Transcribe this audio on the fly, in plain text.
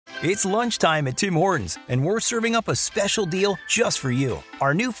It's lunchtime at Tim Hortons, and we're serving up a special deal just for you.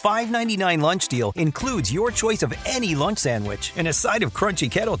 Our new $5.99 lunch deal includes your choice of any lunch sandwich and a side of crunchy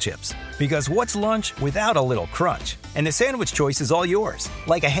kettle chips. Because what's lunch without a little crunch? And the sandwich choice is all yours,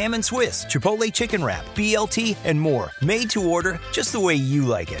 like a ham and Swiss, Chipotle chicken wrap, BLT, and more, made to order just the way you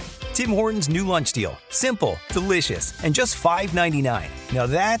like it. Tim Hortons' new lunch deal. Simple, delicious, and just $5.99. Now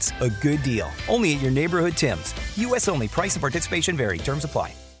that's a good deal. Only at your neighborhood Tim's. U.S. only. Price and participation vary. Terms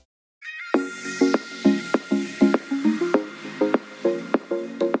apply.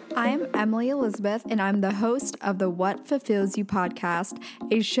 I'm Emily Elizabeth, and I'm the host of the What Fulfills You podcast,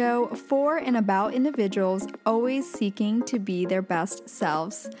 a show for and about individuals always seeking to be their best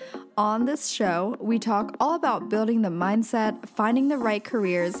selves. On this show, we talk all about building the mindset, finding the right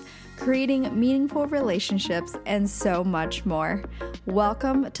careers, creating meaningful relationships, and so much more.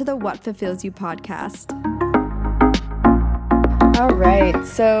 Welcome to the What Fulfills You podcast. All right,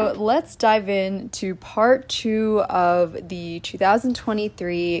 so let's dive into part 2 of the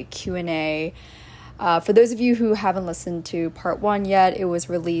 2023 Q&A. For those of you who haven't listened to part 1 yet, it was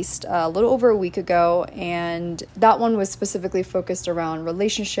released a little over a week ago, and that one was specifically focused around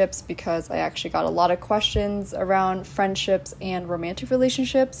relationships because I actually got a lot of questions around friendships and romantic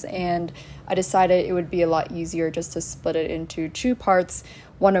relationships, and I decided it would be a lot easier just to split it into 2 parts,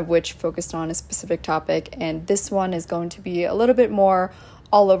 one of which focused on a specific topic, and this one is going to be a little bit more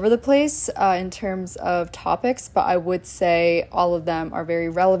all over the place in terms of topics, but I would say all of them are very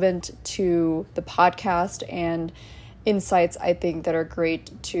relevant to the podcast and insights I think that are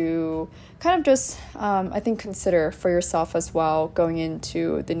great to kind of just, I think, consider for yourself as well going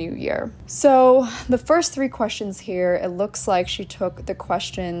into the new year. So the first 3 questions here, it looks like she took the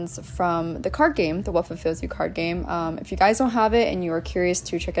questions from the card game, the What Fulfills You card game. If you guys don't have it and you are curious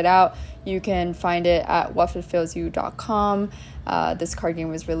to check it out, you can find it at whatfulfillsyou.com. This card game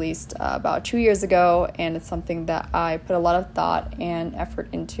was released about 2 years ago, and it's something that I put a lot of thought and effort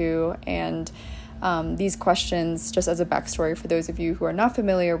into, and these questions, just as a backstory for those of you who are not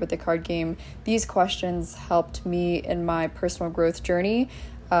familiar with the card game, these questions helped me in my personal growth journey,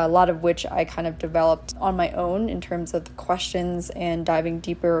 a lot of which I kind of developed on my own in terms of the questions and diving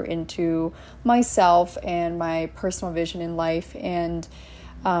deeper into myself and my personal vision in life. And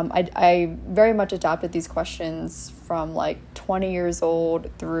I very much adopted these questions from like 20 years old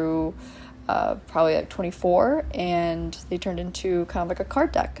through probably like 24, and they turned into kind of like a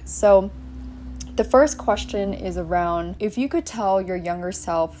card deck. So the first question is around, if you could tell your younger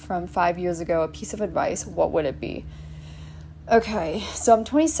self from 5 years ago a piece of advice, what would it be? Okay, so I'm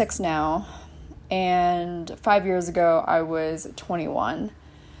 26 now, and 5 years ago I was 21.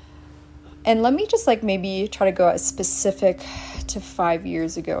 And let me just maybe try to go as specific to 5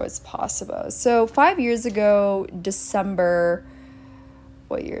 years ago as possible. So 5 years ago, December,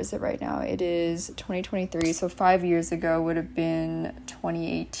 what year is it right now? It is 2023. So 5 years ago would have been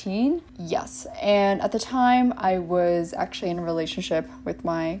 2018. Yes. And at the time, I was actually in a relationship with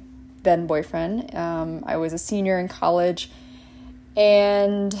my then boyfriend. I was a senior in college.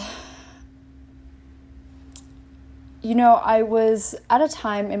 And, I was at a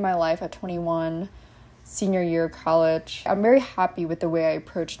time in my life at 21, senior year of college. I'm very happy with the way I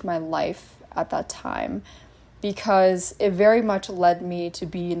approached my life at that time, because it very much led me to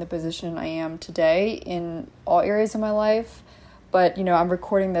be in the position I am today in all areas of my life. But, I'm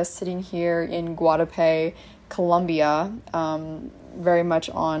recording this sitting here in Guadalupe, Colombia, very much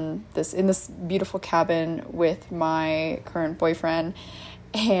in this beautiful cabin with my current boyfriend,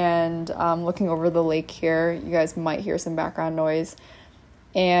 and looking over the lake here. You guys might hear some background noise.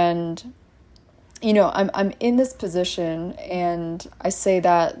 And I'm in this position, and I say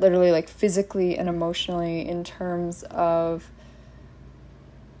that literally physically and emotionally in terms of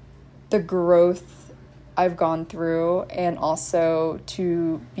the growth I've gone through, and also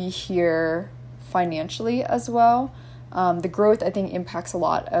to be here financially as well. The growth, I think, impacts a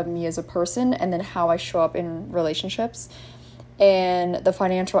lot of me as a person, and then how I show up in relationships. And the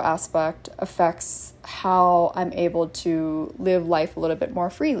financial aspect affects how I'm able to live life a little bit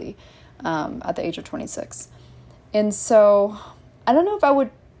more freely. At the age of 26. And so I don't know if I would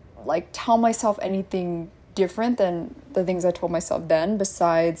tell myself anything different than the things I told myself then,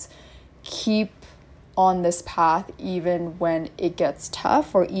 besides keep on this path even when it gets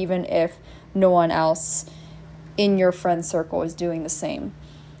tough, or even if no one else in your friend circle is doing the same.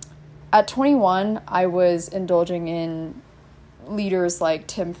 At 21, I was indulging in leaders like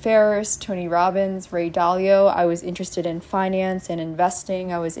Tim Ferriss, Tony Robbins, Ray Dalio. I was interested in finance and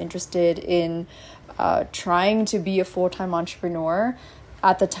investing. I was interested in trying to be a full-time entrepreneur.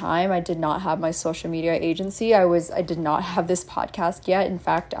 At the time, I did not have my social media agency. I did not have this podcast yet. In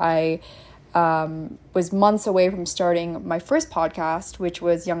fact, I was months away from starting my first podcast, which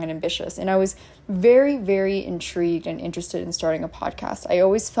was Young and Ambitious. And I was very, very intrigued and interested in starting a podcast. I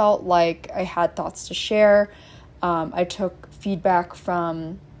always felt like I had thoughts to share. I took feedback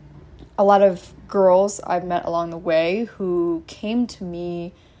from a lot of girls I've met along the way who came to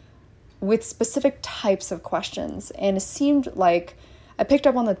me with specific types of questions. And it seemed like I picked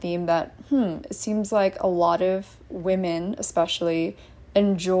up on the theme that, it seems like a lot of women especially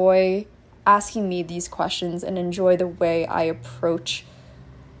enjoy asking me these questions and enjoy the way I approach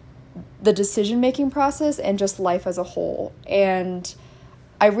the decision-making process and just life as a whole. And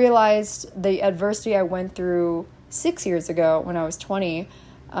I realized the adversity I went through 6 years ago when I was 20,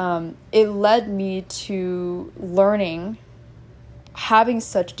 it led me to learning, having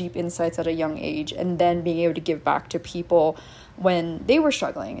such deep insights at a young age, and then being able to give back to people when they were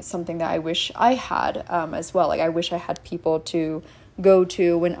struggling. It's something that I wish I had as well. Like, I wish I had people to go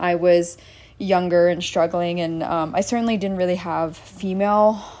to when I was younger and struggling. And I certainly didn't really have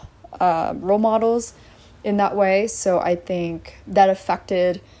female role models in that way. So I think that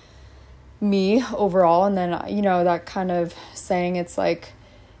affected me overall. And then, that kind of saying, it's like,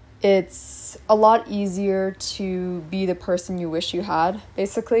 it's a lot easier to be the person you wish you had,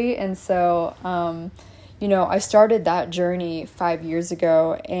 basically. And so, I started that journey 5 years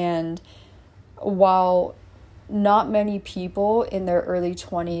ago. And while not many people in their early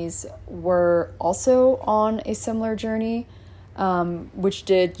 20s were also on a similar journey, which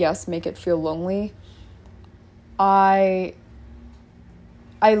did, yes, make it feel lonely, I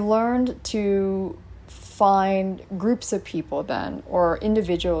learned to find groups of people then, or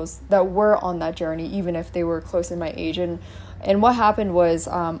individuals that were on that journey, even if they were close in my age. And what happened was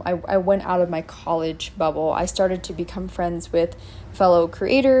I went out of my college bubble. I started to become friends with fellow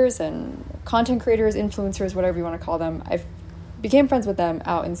creators and content creators, influencers, whatever you want to call them. I became friends with them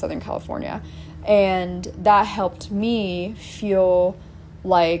out in Southern California. And that helped me feel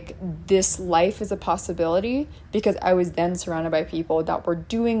like this life is a possibility, because I was then surrounded by people that were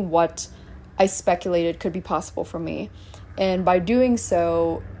doing what I speculated could be possible for me. And by doing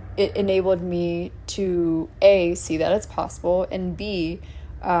so, it enabled me to A, see that it's possible, and B,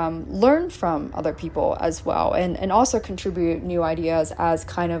 learn from other people as well, and also contribute new ideas as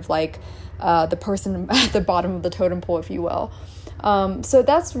kind of like the person at the bottom of the totem pole, if you will. So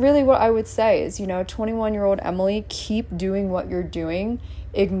that's really what I would say is, 21-year-old Emily, keep doing what you're doing.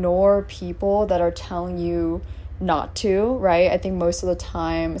 Ignore people that are telling you not to, right? I think most of the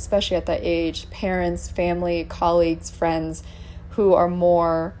time, especially at that age, parents, family, colleagues, friends who are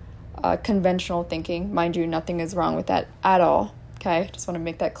more conventional thinking, mind you, nothing is wrong with that at all, okay? Just want to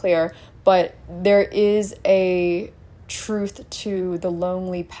make that clear. But there is a truth to the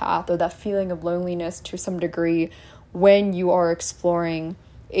lonely path, or that feeling of loneliness to some degree, when you are exploring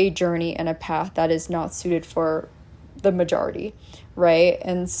a journey and a path that is not suited for the majority, right?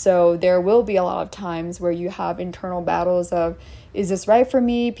 And so there will be a lot of times where you have internal battles of, is this right for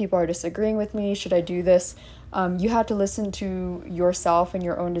me? People are disagreeing with me. Should I do this? You have to listen to yourself and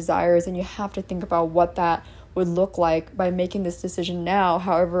your own desires, and you have to think about what that would look like by making this decision now,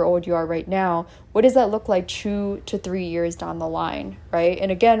 however old you are right now. What does that look like 2 to 3 years down the line, right?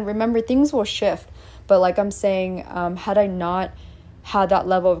 And again, remember, things will shift. But like I'm saying, had I not had that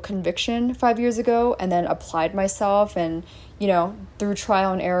level of conviction 5 years ago and then applied myself and, through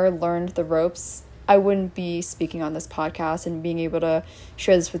trial and error learned the ropes, I wouldn't be speaking on this podcast and being able to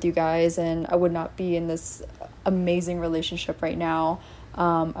share this with you guys. And I would not be in this amazing relationship right now.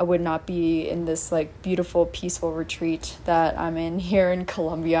 I would not be in this like beautiful, peaceful retreat that I'm in here in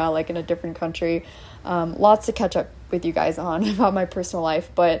Colombia, like in a different country. Lots to catch up with you guys on about my personal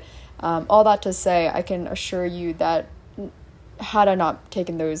life. But all that to say, I can assure you that had I not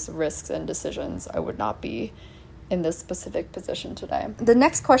taken those risks and decisions, I would not be in this specific position today. The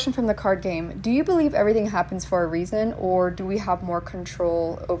next question from the card game: do you believe everything happens for a reason, or do we have more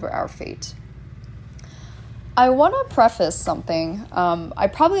control over our fate? I want to preface something. I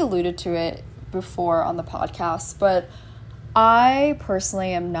probably alluded to it before on the podcast, but I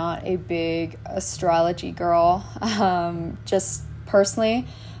personally am not a big astrology girl. Just personally,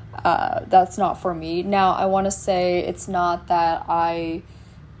 that's not for me. Now, I want to say it's not that I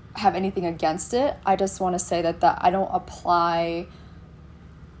have anything against it. I just want to say that I don't apply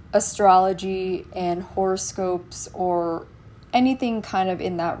astrology and horoscopes or anything kind of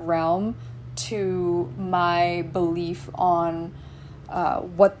in that realm to my belief on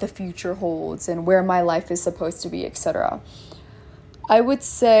what the future holds and where my life is supposed to be, etc. I would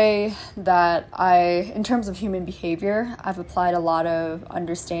say that in terms of human behavior, I've applied a lot of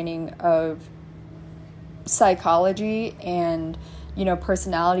understanding of psychology and,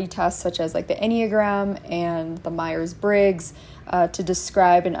 personality tests such as like the Enneagram and the Myers-Briggs to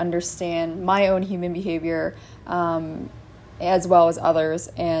describe and understand my own human behavior as well as others,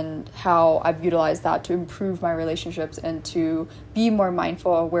 and how I've utilized that to improve my relationships and to be more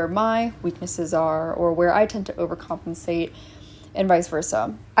mindful of where my weaknesses are or where I tend to overcompensate, and vice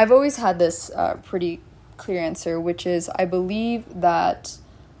versa. I've always had this pretty clear answer, which is I believe that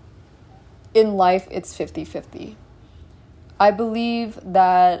in life it's 50-50. I believe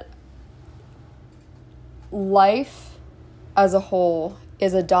that life as a whole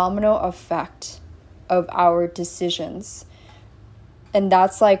is a domino effect of our decisions. And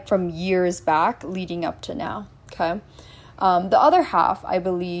that's like from years back leading up to now, okay? The other half, I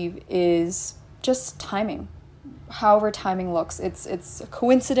believe, is just timing. However timing looks. It's a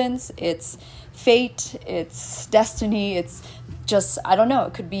coincidence, it's fate, it's destiny, it's just, I don't know,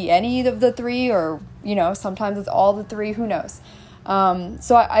 it could be any of the three, or, sometimes it's all the three, who knows?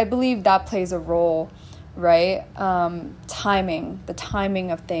 So I believe that plays a role, right? Timing, the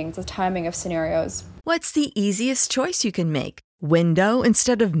timing of things, the timing of scenarios. What's the easiest choice you can make? Window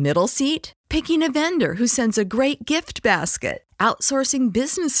instead of middle seat? Picking a vendor who sends a great gift basket? Outsourcing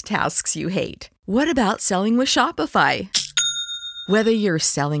business tasks you hate? What about selling with Shopify? Whether you're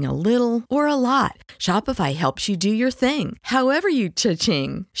selling a little or a lot, Shopify helps you do your thing, however you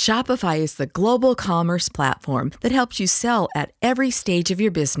cha-ching. Shopify is the global commerce platform that helps you sell at every stage of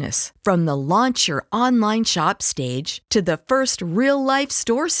your business. From the launch your online shop stage to the first real-life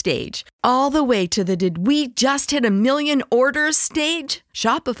store stage, all the way to the did we just hit 1 million orders stage.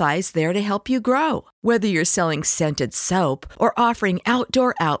 Shopify's there to help you grow. Whether you're selling scented soap or offering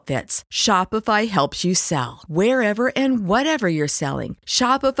outdoor outfits, Shopify helps you sell. Wherever and whatever you're selling,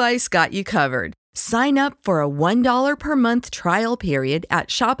 Shopify's got you covered. Sign up for a $1 per month trial period at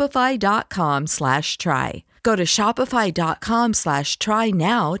shopify.com/try. Go to shopify.com/try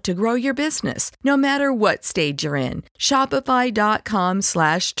now to grow your business, no matter what stage you're in.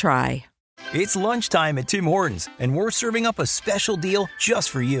 Shopify.com/try. It's lunchtime at Tim Hortons, and we're serving up a special deal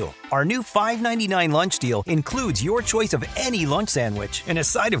just for you. Our new $5.99 lunch deal includes your choice of any lunch sandwich and a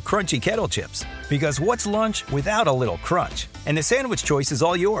side of crunchy kettle chips. Because what's lunch without a little crunch? And the sandwich choice is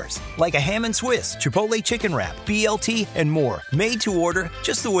all yours, like a ham and Swiss, Chipotle chicken wrap, BLT, and more, made to order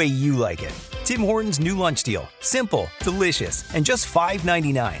just the way you like it. Tim Hortons' new lunch deal. Simple, delicious, and just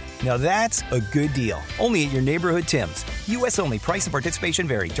 $5.99. Now that's a good deal. Only at your neighborhood Tim's. U.S. only. Price and participation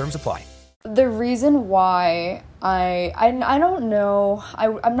vary. Terms apply. The reason why I don't know,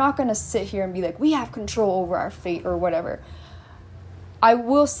 I'm not going to sit here and be like, we have control over our fate or whatever. I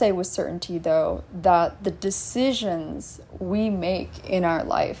will say with certainty, though, that the decisions we make in our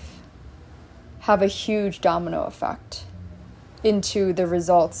life have a huge domino effect into the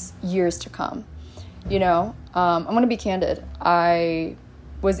results years to come. I'm going to be candid. I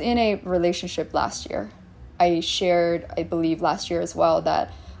was in a relationship last year. I shared, I believe, last year as well,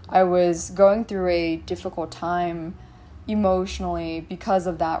 that I was going through a difficult time emotionally because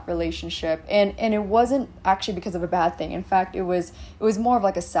of that relationship, and it wasn't actually because of a bad thing. In fact, it was more of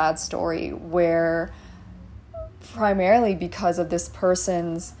like a sad story, where primarily because of this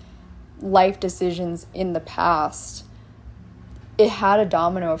person's life decisions in the past, it had a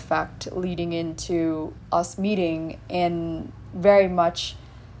domino effect leading into us meeting, and very much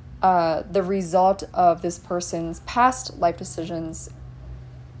the result of this person's past life decisions.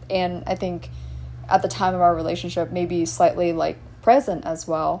 And I think at the time of our relationship, maybe slightly like present as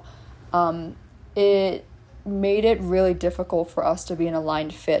well, it made it really difficult for us to be an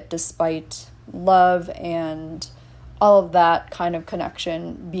aligned fit, despite love and all of that kind of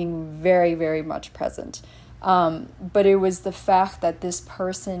connection being very, very much present. But it was the fact that this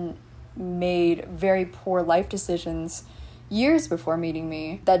person made very poor life decisions years before meeting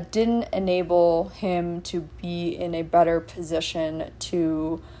me that didn't enable him to be in a better position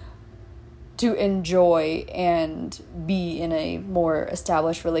to enjoy and be in a more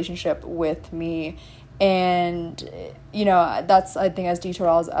established relationship with me. And, that's, I think, as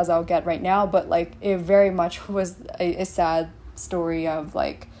detailed as I'll get right now, but like, it very much was a sad story of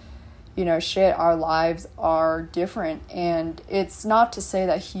like, our lives are different. And it's not to say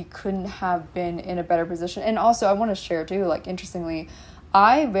that he couldn't have been in a better position. And also I want to share too, like, interestingly,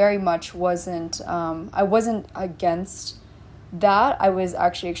 I very much wasn't against that. I was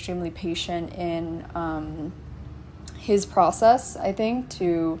actually extremely patient in his process, I think,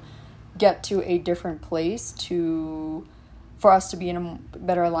 to get to a different place for us to be in a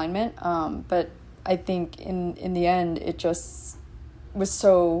better alignment. But I think in the end, it just was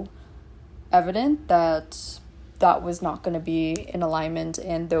so evident that that was not going to be in alignment,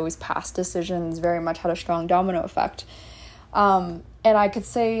 and those past decisions very much had a strong domino effect. And I could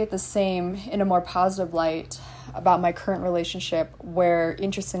say the same in a more positive light about my current relationship, where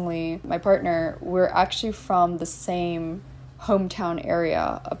interestingly, my partner, we're actually from the same hometown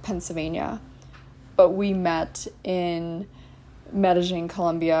area of Pennsylvania, but we met in Medellin,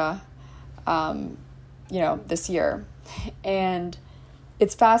 Colombia, this year. And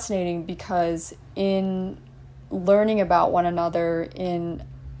it's fascinating because in learning about one another, in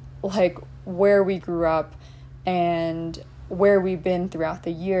like where we grew up and where we've been throughout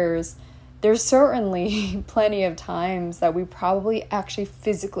the years, there's certainly plenty of times that we probably actually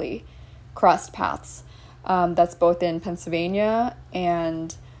physically crossed paths. That's both in Pennsylvania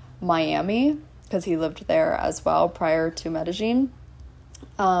and Miami, because he lived there as well prior to Medellin.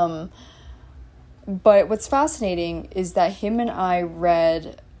 But what's fascinating is that him and I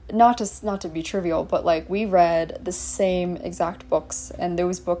read, not to be trivial, but like we read the same exact books, and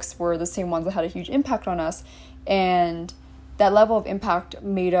those books were the same ones that had a huge impact on us, and that level of impact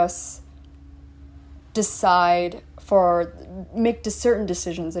made us make certain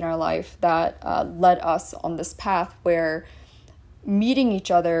decisions in our life that led us on this path where meeting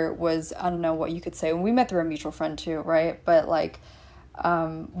each other was, I don't know what you could say, and we met through a mutual friend too, right? But like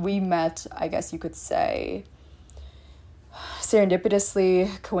we met, I guess you could say,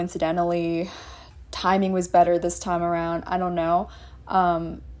 serendipitously, coincidentally. Timing was better this time around, I don't know,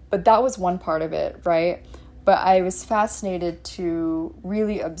 but that was one part of it, right? But I was fascinated to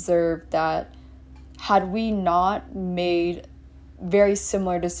really observe that had we not made very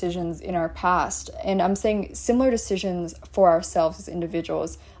similar decisions in our past, and I'm saying similar decisions for ourselves as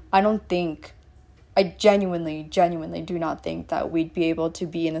individuals, I genuinely do not think that we'd be able to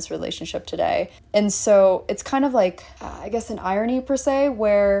be in this relationship today. And so it's kind of like, I guess, an irony per se,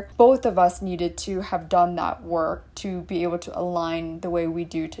 where both of us needed to have done that work to be able to align the way we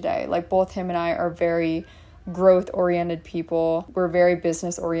do today. Like both him and I are very growth-oriented people. We're very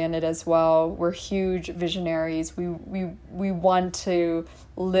business-oriented as well. We're huge visionaries. We want to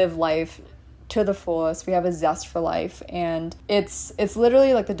live life to the fullest. We have a zest for life, and it's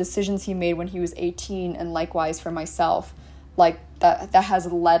literally like the decisions he made when he was 18, and likewise for myself, like that has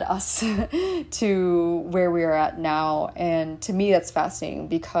led us to where we are at now. And to me, that's fascinating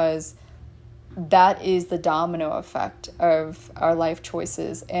because that is the domino effect of our life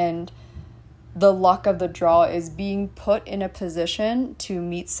choices, and the luck of the draw is being put in a position to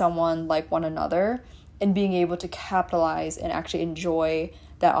meet someone like one another and being able to capitalize and actually enjoy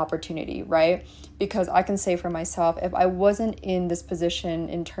that opportunity, right? Because I can say for myself, if I wasn't in this position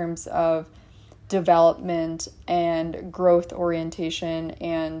in terms of development and growth orientation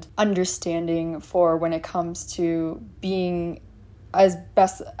and understanding for when it comes to being as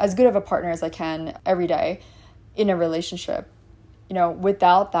good of a partner as I can every day in a relationship,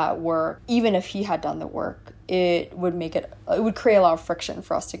 without that work, even if he had done the work, it would create a lot of friction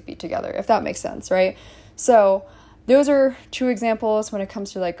for us to be together, if that makes sense, right? So those are two examples when it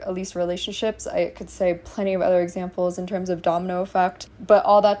comes to like at least relationships. I could say plenty of other examples in terms of domino effect. But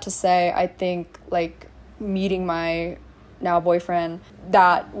all that to say, I think like meeting my now boyfriend,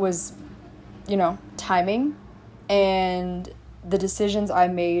 that was, timing, and the decisions I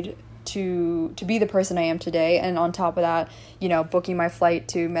made to be the person I am today. And on top of that, booking my flight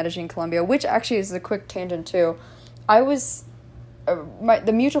to Medellin, Colombia, which actually is a quick tangent too. I was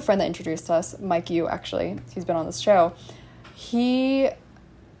the mutual friend that introduced us, Mike Yu, actually, he's been on this show, he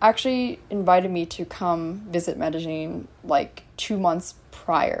actually invited me to come visit Medellin like 2 months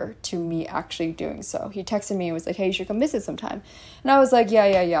prior to me actually doing so. He texted me and was like, hey, you should come visit sometime. And I was like,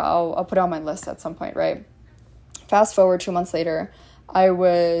 yeah, I'll put it on my list at some point, right? Fast forward 2 months later, I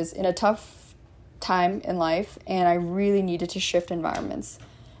was in a tough time in life, and I really needed to shift environments.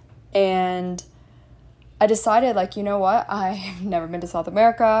 And I decided, like, you know what? I've never been to South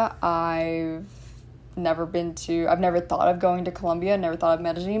America. I've never thought of going to Colombia, never thought of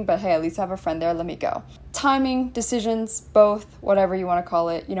Medellin, but hey, at least I have a friend there, let me go. Timing, decisions, both, whatever you want to call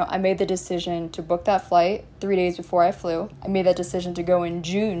it. I made the decision to book that flight 3 days before I flew. I made that decision to go in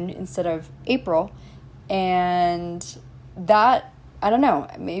June instead of April. And that, I don't know,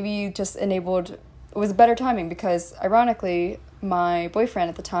 maybe just it was better timing because ironically, my boyfriend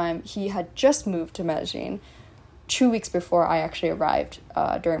at the time, he had just moved to Medellin 2 weeks before I actually arrived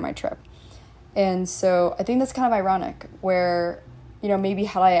during my trip. And so I think that's kind of ironic where, maybe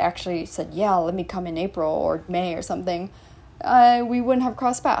had I actually said, yeah, let me come in April or May or something, we wouldn't have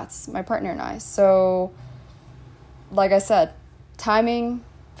crossed paths, my partner and I. So like I said, timing,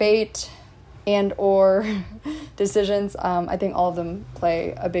 fate, and or decisions. I think all of them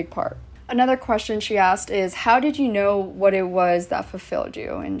play a big part. Another question she asked is, how did you know what it was that fulfilled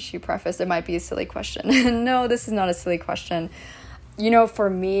you? And she prefaced, it might be a silly question. No, this is not a silly question. For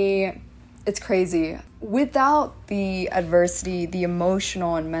me, it's crazy. Without the adversity, the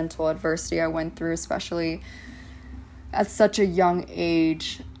emotional and mental adversity I went through, especially at such a young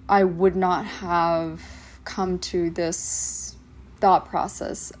age, I would not have come to this thought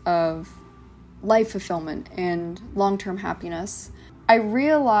process of life fulfillment and long-term happiness. I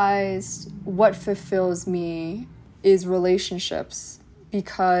realized what fulfills me is relationships,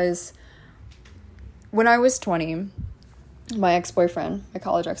 because when I was 20, my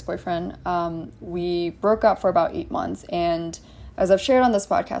college ex-boyfriend, we broke up for about 8 months. And as I've shared on this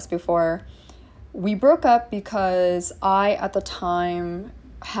podcast before, we broke up because I, at the time,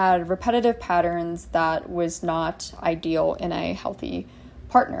 had repetitive patterns that was not ideal in a healthy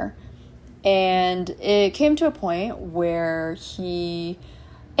partner. And it came to a point where he,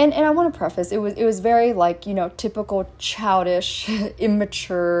 and I want to preface, it was very typical childish,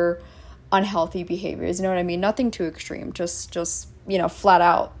 immature, unhealthy behaviors. You know what I mean? Nothing too extreme, just flat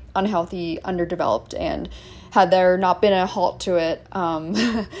out unhealthy, underdeveloped, and had there not been a halt to it,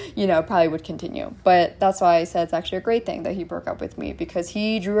 probably would continue. But that's why I said it's actually a great thing that he broke up with me, because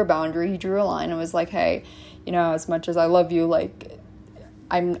he drew a boundary, he drew a line, and was like, hey, as much as I love you,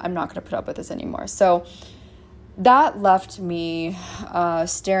 I'm not going to put up with this anymore. So that left me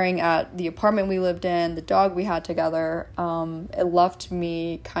staring at the apartment we lived in, the dog we had together. It left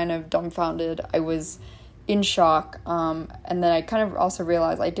me kind of dumbfounded. I was in shock. And then I kind of also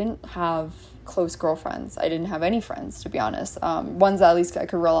realized I didn't have close girlfriends. I didn't have any friends, to be honest. Ones that at least I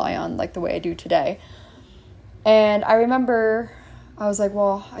could rely on, like the way I do today. And I remember I was like,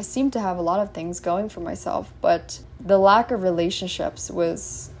 well, I seem to have a lot of things going for myself, but the lack of relationships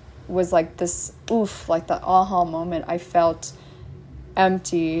was like this, like the aha moment. I felt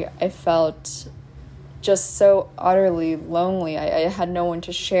empty. I felt just so utterly lonely. I had no one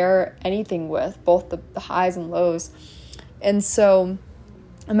to share anything with, both the highs and lows. And so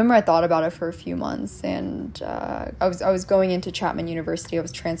I remember I thought about it for a few months, and I was going into Chapman University. I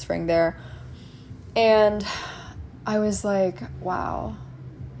was transferring there, and I was like, wow,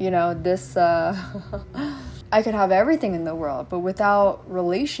 this, I could have everything in the world, but without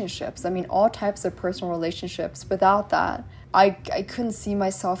relationships, all types of personal relationships, without that, I couldn't see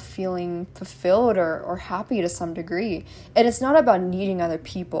myself feeling fulfilled or happy to some degree. And it's not about needing other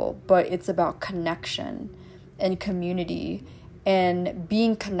people, but it's about connection and community and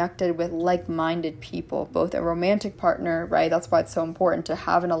being connected with like-minded people, both a romantic partner, right? That's why it's so important to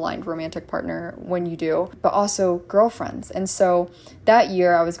have an aligned romantic partner when you do, but also girlfriends. And so that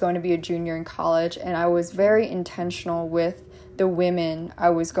year I was going to be a junior in college, and I was very intentional with the women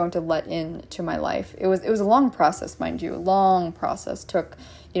I was going to let into my life. It was a long process, mind you, a long process. Took,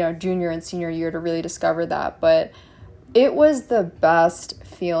 junior and senior year to really discover that, but it was the best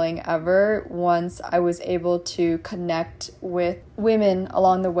feeling ever once I was able to connect with women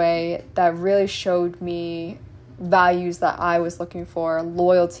along the way that really showed me values that I was looking for: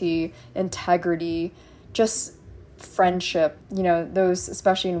 loyalty, integrity, just friendship, those,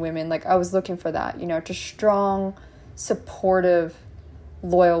 especially in women. I was looking for that, just strong, supportive,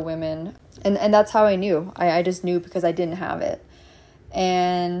 loyal women. And that's how I knew. I just knew because I didn't have it.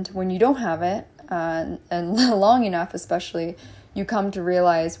 And when you don't have it, and long enough especially, you come to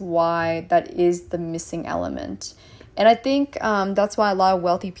realize why that is the missing element. And I think that's why a lot of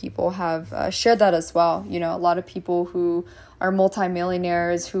wealthy people have shared that as well. A lot of people who are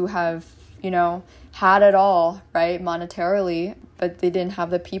multimillionaires who have, had it all, right, monetarily, but they didn't have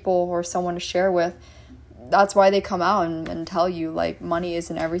the people or someone to share with. That's why they come out and tell you, money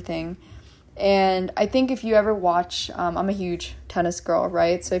isn't everything. And I think if you ever watch, I'm a huge tennis girl,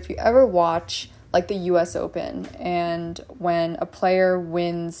 right? So if you ever watch the US Open, and when a player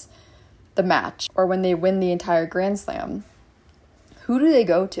wins the match or when they win the entire Grand Slam, who do they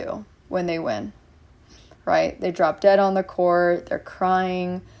go to when they win, right? They drop dead on the court, they're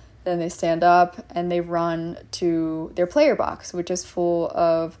crying, then they stand up and they run to their player box, which is full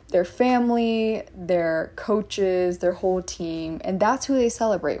of their family, their coaches, their whole team. And that's who they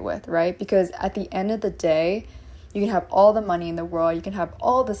celebrate with, right? Because at the end of the day, you can have all the money in the world, you can have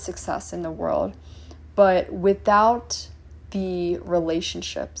all the success in the world, but without the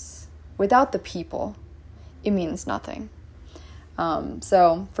relationships, without the people, it means nothing.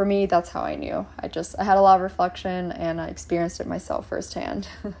 So for me, that's how I knew. I had a lot of reflection, and I experienced it myself firsthand.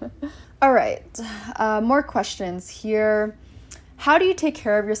 All right, more questions here. How do you take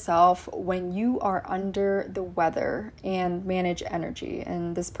care of yourself when you are under the weather and manage energy?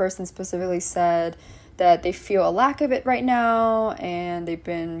 And this person specifically said that they feel a lack of it right now, and they've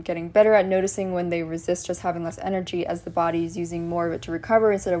been getting better at noticing when they resist just having less energy as the body is using more of it to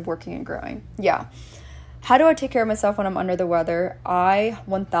recover instead of working and growing. Yeah. How do I take care of myself when I'm under the weather? I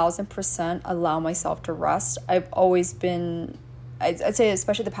 1000% allow myself to rest. I've always been, I'd say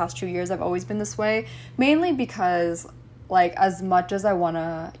especially the past 2 years, I've always been this way, mainly because like as much as I want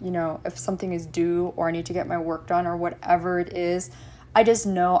to, if something is due or I need to get my work done or whatever it is, I just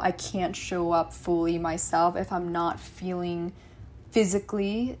know I can't show up fully myself if I'm not feeling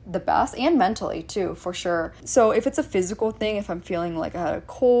physically the best, and mentally too, for sure. So if it's a physical thing, if I'm feeling like I had a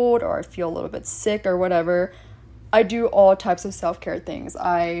cold or I feel a little bit sick or whatever, I do all types of self-care things.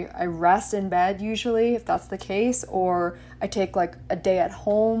 I rest in bed usually, if that's the case, or I take like a day at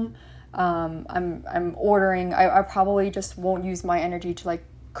home. I'm ordering, I probably just won't use my energy to like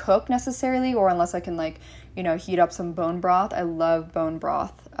cook necessarily, or unless I can like, heat up some bone broth. I love bone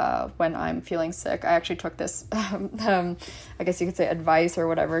broth when I'm feeling sick. I actually took this, I guess you could say advice or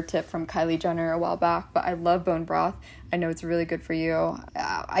whatever tip from Kylie Jenner a while back, but I love bone broth. I know it's really good for you.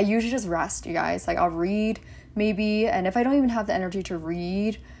 I usually just rest, you guys. Like I'll read maybe, and if I don't even have the energy to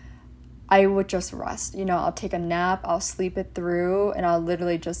read, I would just rest. I'll take a nap, I'll sleep it through, and I'll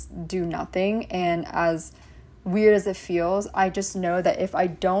literally just do nothing. And as weird as it feels, I just know that if I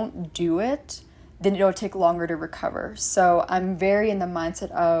don't do it, then it'll take longer to recover. So I'm very in the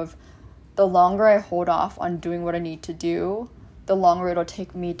mindset of the longer I hold off on doing what I need to do, the longer it'll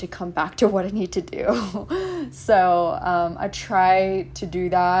take me to come back to what I need to do. So I try to do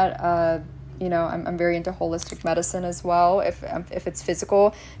that. I'm very into holistic medicine as well, if it's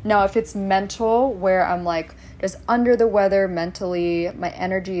physical. Now, if it's mental, where I'm like just under the weather mentally, my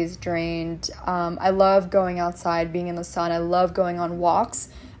energy is drained. I love going outside, being in the sun. I love going on walks.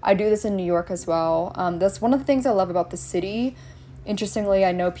 I do this in New York as well. That's one of the things I love about the city. Interestingly,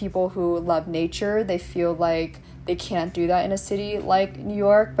 I know people who love nature. They feel like they can't do that in a city like New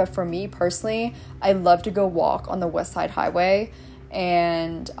York. But for me personally, I love to go walk on the West Side Highway.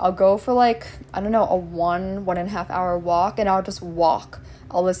 And I'll go for like, a 1.5 hour walk, and I'll just walk.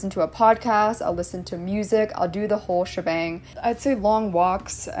 I'll listen to a podcast, I'll listen to music, I'll do the whole shebang. I'd say long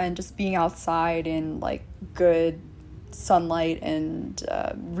walks and just being outside in like good sunlight and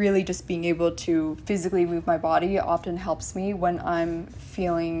really just being able to physically move my body often helps me when I'm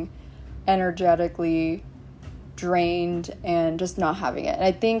feeling energetically drained and just not having it. And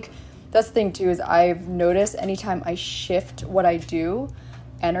I think that's the thing too, is I've noticed anytime I shift what I do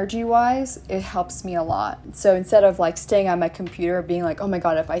energy-wise, it helps me a lot. So instead of like staying on my computer being like, oh my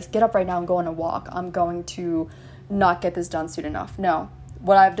God, if I get up right now and go on a walk, I'm going to not get this done soon enough. No.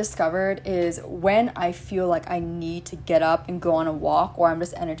 What I've discovered is when I feel like I need to get up and go on a walk, or I'm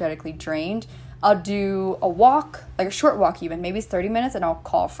just energetically drained, I'll do a walk, like a short walk even, maybe it's 30 minutes, and I'll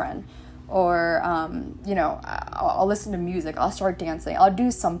call a friend. Or, I'll listen to music, I'll start dancing. I'll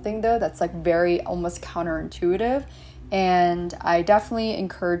do something though that's like very almost counterintuitive. And I definitely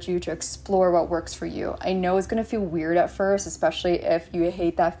encourage you to explore what works for you. I know it's going to feel weird at first, especially if you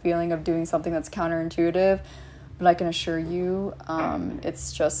hate that feeling of doing something that's counterintuitive. But I can assure you,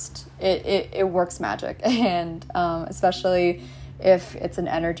 it's just, it works magic. And especially if it's an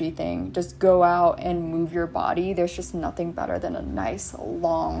energy thing, just go out and move your body. There's just nothing better than a nice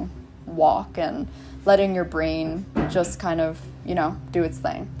long walk and letting your brain just kind of, do its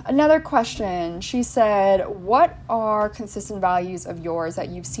thing. Another question, she said, what are consistent values of yours that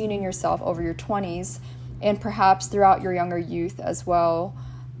you've seen in yourself over your 20s and perhaps throughout your younger youth as well?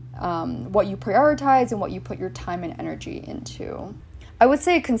 What you prioritize and what you put your time and energy into. I would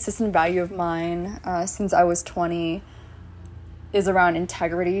say a consistent value of mine since I was 20 is around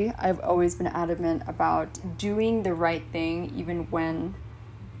integrity. I've always been adamant about doing the right thing even when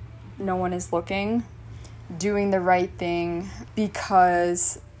no one is looking. Doing the right thing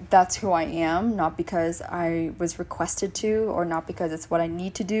because that's who I am, not because I was requested to, or not because it's what I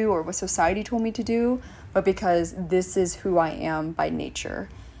need to do or what society told me to do, but because this is who I am by nature.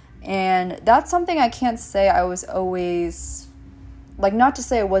 And that's something I can't say I was always, like, not to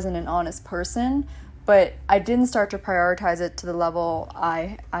say I wasn't an honest person, but I didn't start to prioritize it to the level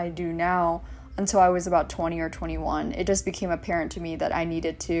I do now until I was about 20 or 21. It just became apparent to me that I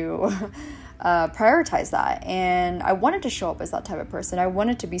needed to prioritize that. And I wanted to show up as that type of person. I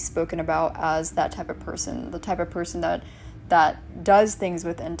wanted to be spoken about as that type of person, the type of person that does things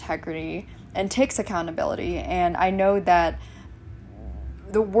with integrity and takes accountability. And I know that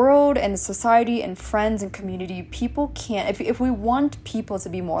the world and the society and friends and community, people can't, if we want people to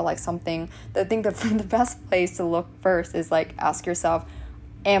be more like something, I think that the best place to look first is like ask yourself,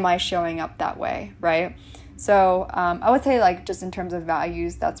 am I showing up that way, right? So I would say like just in terms of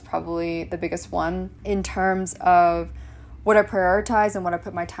values, that's probably the biggest one. In terms of what I prioritize and what I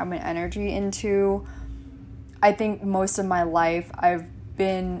put my time and energy into, I think most of my life I've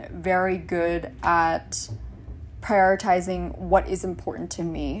been very good at prioritizing what is important to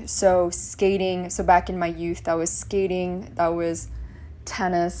me. So skating, so back in my youth, that was skating, that was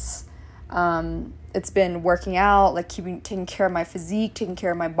tennis. It's been working out, like taking care of my physique, taking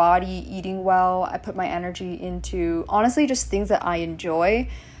care of my body, eating well. I put my energy into, honestly, just things that I enjoy.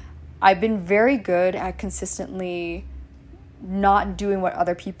 I've been very good at consistently not doing what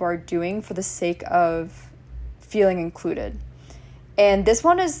other people are doing for the sake of feeling included. And this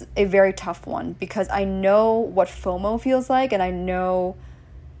one is a very tough one because I know what FOMO feels like, and I know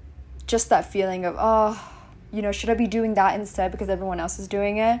just that feeling of, oh, you know, should I be doing that instead because everyone else is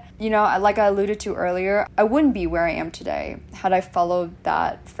doing it? You know, like I alluded to earlier, I wouldn't be where I am today had I followed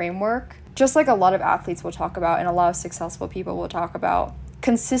that framework. Just like a lot of athletes will talk about and a lot of successful people will talk about,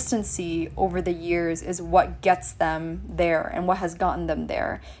 consistency over the years is what gets them there and what has gotten them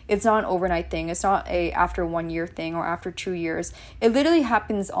there. It's not an overnight thing. It's not a after 1 year thing or after 2 years. It literally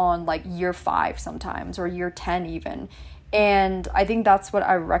happens on like year 5 sometimes or year 10 even. And I think that's what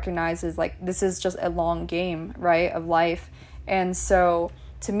I recognize is like, this is just a long game, right, of life. And so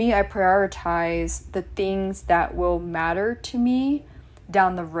to me, I prioritize the things that will matter to me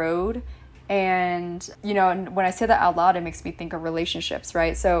down the road. And, you know, when I say that out loud, it makes me think of relationships,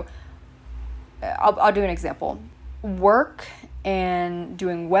 right? So I'll do an example. Work and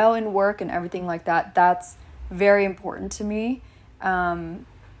doing well in work and everything like that, that's very important to me.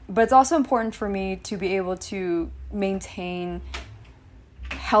 But it's also important for me to be able to maintain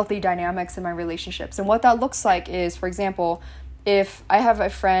healthy dynamics in my relationships. And what that looks like is, for example, if I have a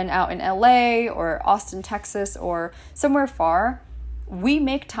friend out in LA or Austin, Texas, or somewhere far, we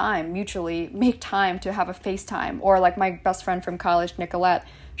mutually make time to have a FaceTime. Or like my best friend from college, Nicolette,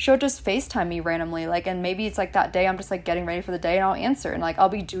 she'll just FaceTime me randomly. Like, and maybe it's like that day I'm just like getting ready for the day and I'll answer. And like, I'll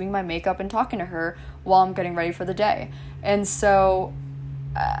be doing my makeup and talking to her while I'm getting ready for the day. And so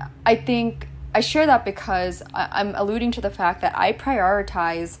I think I share that because I'm alluding to the fact that I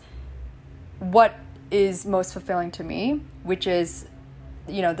prioritize what is most fulfilling to me, which is,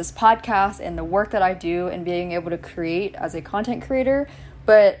 you know, this podcast and the work that I do and being able to create as a content creator.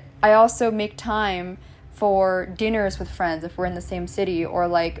 But I also make time for dinners with friends if we're in the same city, or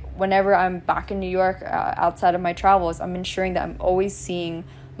like whenever I'm back in New York outside of my travels, I'm ensuring that I'm always seeing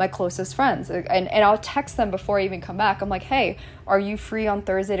my closest friends, and I'll text them before I even come back. I'm like, hey, are you free on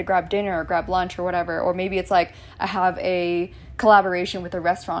Thursday to grab dinner or grab lunch or whatever? Or maybe it's like I have a collaboration with a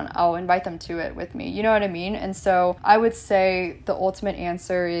restaurant, I'll invite them to it with me. You know what I mean? And so I would say the ultimate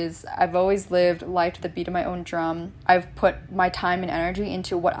answer is I've always lived life to the beat of my own drum. I've put my time and energy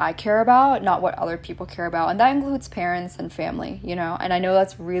into what I care about, not what other people care about. And that includes parents and family, you know? And I know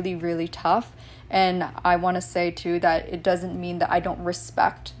that's really, really tough. And I want to say too that it doesn't mean that I don't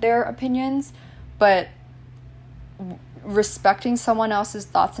respect their opinions, but respecting someone else's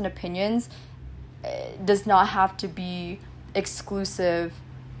thoughts and opinions does not have to be exclusive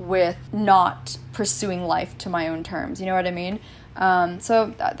with not pursuing life to my own terms. You know what I mean?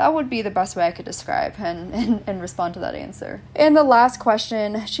 So that would be the best way I could describe and respond to that answer. And the last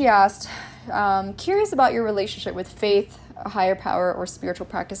question she asked, curious about your relationship with faith, a higher power, or spiritual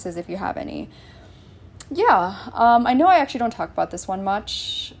practices if you have any. Yeah, I know I actually don't talk about this one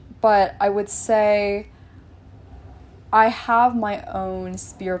much, but I would say I have my own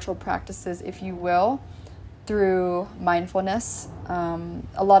spiritual practices, if you will, through mindfulness,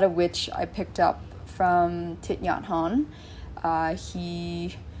 a lot of which I picked up from Thich Nhat Hanh.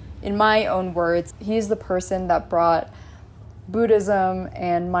 He, in my own words, he's the person that brought Buddhism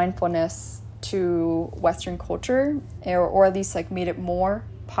and mindfulness to Western culture, or at least like made it more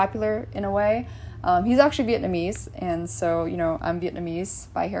popular in a way. He's actually Vietnamese, and so, you know, I'm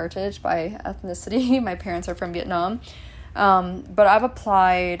Vietnamese by heritage, by ethnicity. My parents are from Vietnam. But I've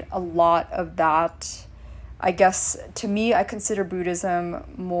applied a lot of that. I guess, to me, I consider Buddhism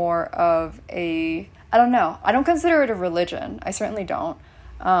more of I don't know. I don't consider it a religion. I certainly don't.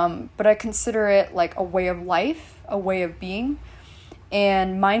 But I consider it like a way of life, a way of being.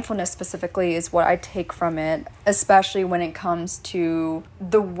 And mindfulness specifically is what I take from it, especially when it comes to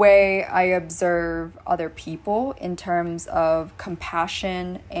the way I observe other people in terms of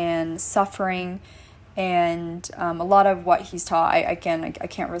compassion and suffering. And a lot of what he's taught, I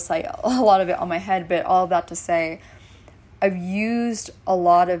can't recite a lot of it on my head, but all of that to say, I've used a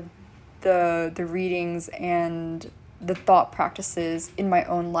lot of the readings and the thought practices in my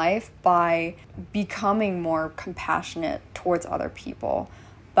own life by becoming more compassionate towards other people,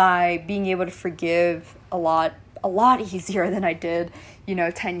 by being able to forgive a lot easier than I did,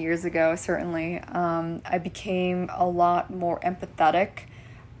 10 years ago, certainly. I became a lot more empathetic.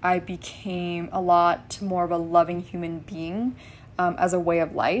 I became a lot more of a loving human being as a way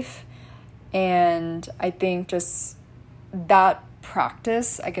of life. And I think just that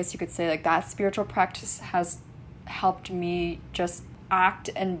practice, I guess you could say, like, that spiritual practice has helped me just act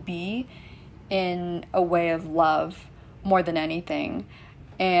and be in a way of love more than anything.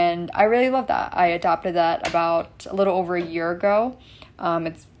 And I really love that. I adopted that about a little over a year ago.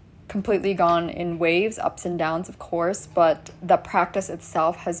 It's completely gone in waves, ups and downs, of course, but the practice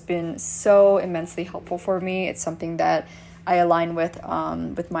itself has been so immensely helpful for me. It's something that I align with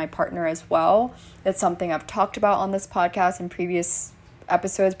my partner as well. It's something I've talked about on this podcast in previous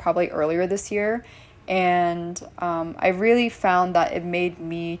episodes, probably earlier this year. And I really found that it made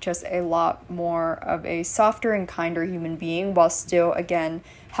me just a lot more of a softer and kinder human being, while still, again,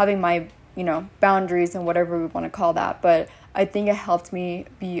 having my, boundaries and whatever we want to call that. But I think it helped me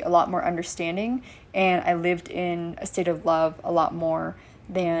be a lot more understanding, and I lived in a state of love a lot more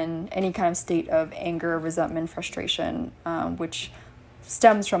than any kind of state of anger, resentment, frustration, which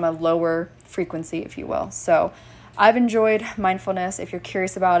stems from a lower frequency, if you will. So I've enjoyed mindfulness. If you're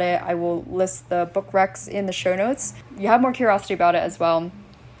curious about it, I will list the book recs in the show notes. If you have more curiosity about it as well,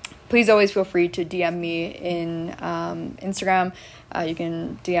 please always feel free to DM me in Instagram. You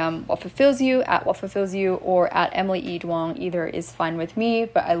can DM What Fulfills You, at What Fulfills You, or at Emily E. Duong. Either is fine with me,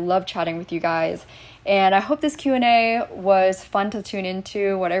 but I love chatting with you guys. And I hope this Q&A was fun to tune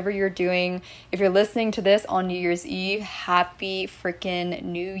into, whatever you're doing. If you're listening to this on New Year's Eve, happy freaking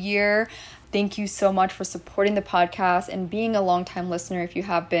New Year. Thank you so much for supporting the podcast and being a longtime listener if you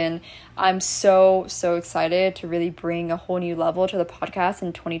have been. I'm so excited to really bring a whole new level to the podcast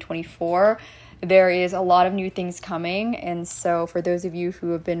in 2024. There is a lot of new things coming, and so for those of you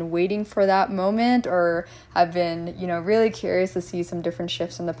who have been waiting for that moment or have been, really curious to see some different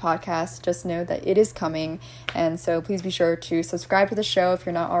shifts in the podcast, just know that it is coming. And so please be sure to subscribe to the show if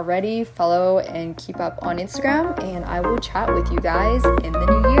you're not already, follow and keep up on Instagram, and I will chat with you guys in the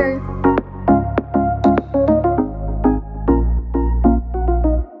new year.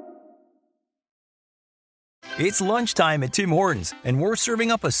 It's lunchtime at Tim Hortons, and we're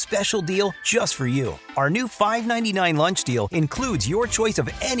serving up a special deal just for you. Our new $5.99 lunch deal includes your choice of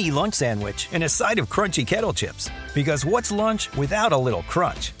any lunch sandwich and a side of crunchy kettle chips. Because what's lunch without a little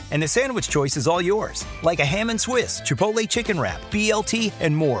crunch? And the sandwich choice is all yours, like a ham and Swiss, Chipotle chicken wrap, BLT,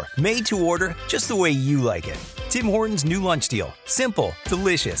 and more, made to order just the way you like it. Tim Hortons' new lunch deal. Simple,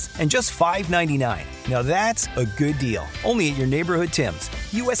 delicious, and just $5.99. Now that's a good deal. Only at your neighborhood Tim's.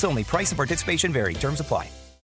 U.S. only. Price and participation vary. Terms apply.